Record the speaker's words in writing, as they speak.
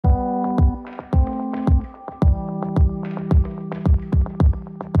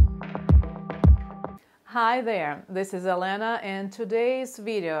Hi there, this is Elena and today's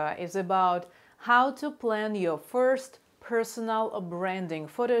video is about how to plan your first personal branding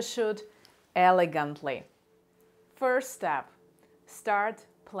photo shoot elegantly. First step, start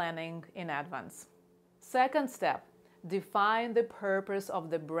planning in advance. Second step, define the purpose of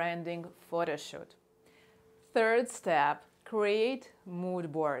the branding photo shoot. Third step, create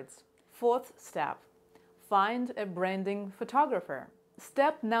mood boards. Fourth step, find a branding photographer.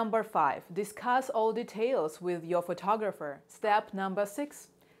 Step number 5, discuss all details with your photographer. Step number 6,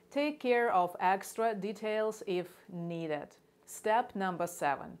 take care of extra details if needed. Step number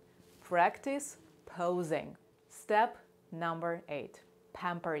 7, practice posing. Step number 8,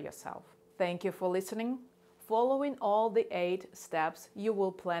 pamper yourself. Thank you for listening. Following all the 8 steps, you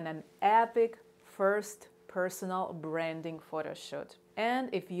will plan an epic first personal branding photo shoot. And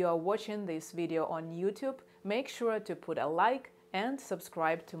if you are watching this video on YouTube, make sure to put a like and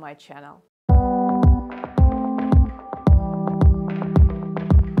subscribe to my channel.